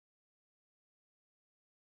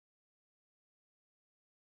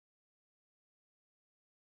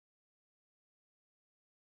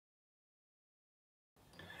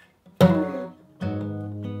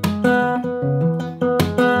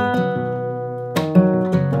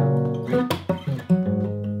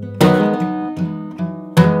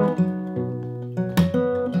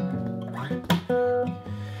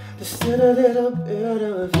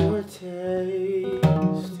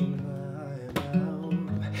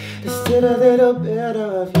Still a little bit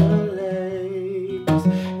of your legs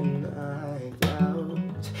and my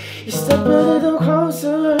doubt. You step a little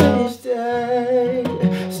closer each day,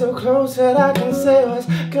 so close that I can say what's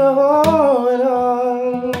going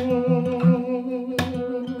on.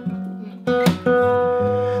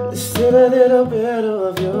 There's still a little bit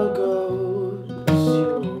of your ghost,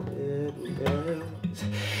 your bells.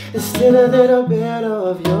 There's still a little bit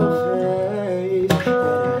of your face that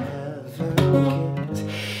I haven't kissed.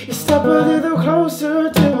 You step a little closer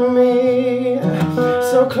to me,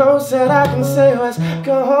 so close that I can say what's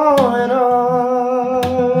going on.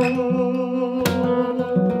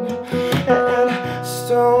 And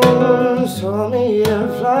stones told me to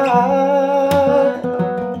fly,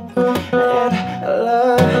 and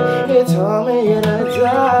love, it told me to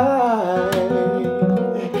die,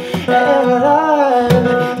 and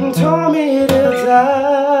life told me to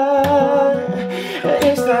die.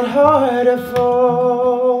 It's not hard to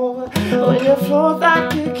fall when you float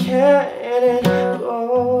like a cannonball.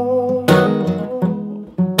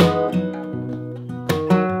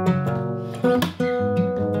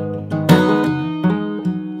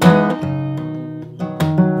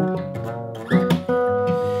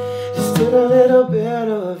 Still a little bit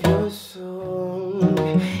of your song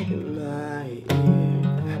in my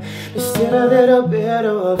ear. There's still a little bit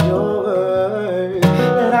of your words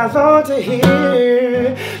that I long to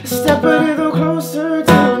hear. Step a little closer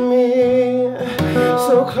to me,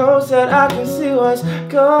 so close that I can see what's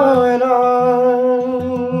going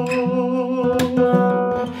on.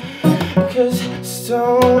 'Cause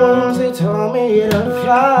stones, they told me to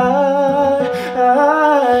fly,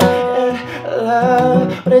 and love,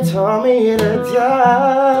 they told me to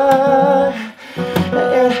die,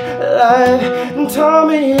 and life told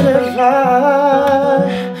me to fly.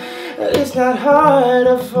 It's not hard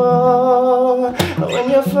to fall when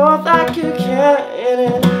you float like you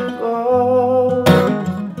cannonball.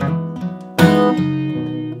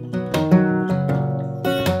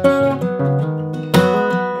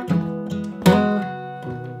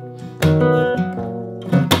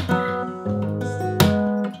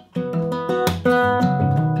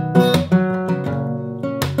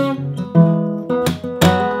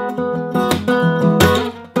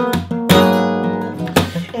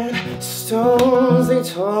 Stones, they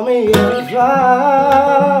told me to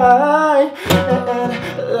fly, and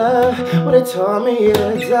love, well, they told me to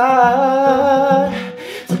die.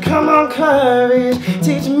 So come on, courage,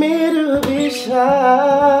 teach me to be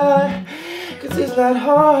shy, 'cause it's not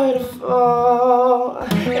hard to fall,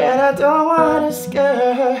 and I don't wanna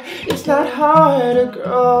scare her. It's not hard to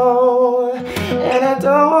grow, and I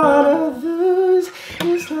don't wanna lose.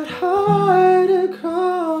 It's not hard to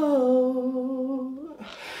grow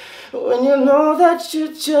when you know that you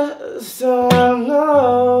just don't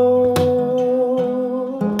know.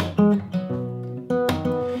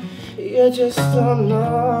 You just don't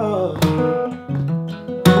know.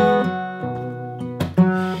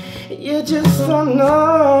 You just don't know.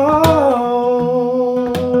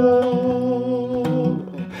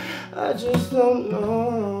 I just don't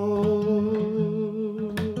know.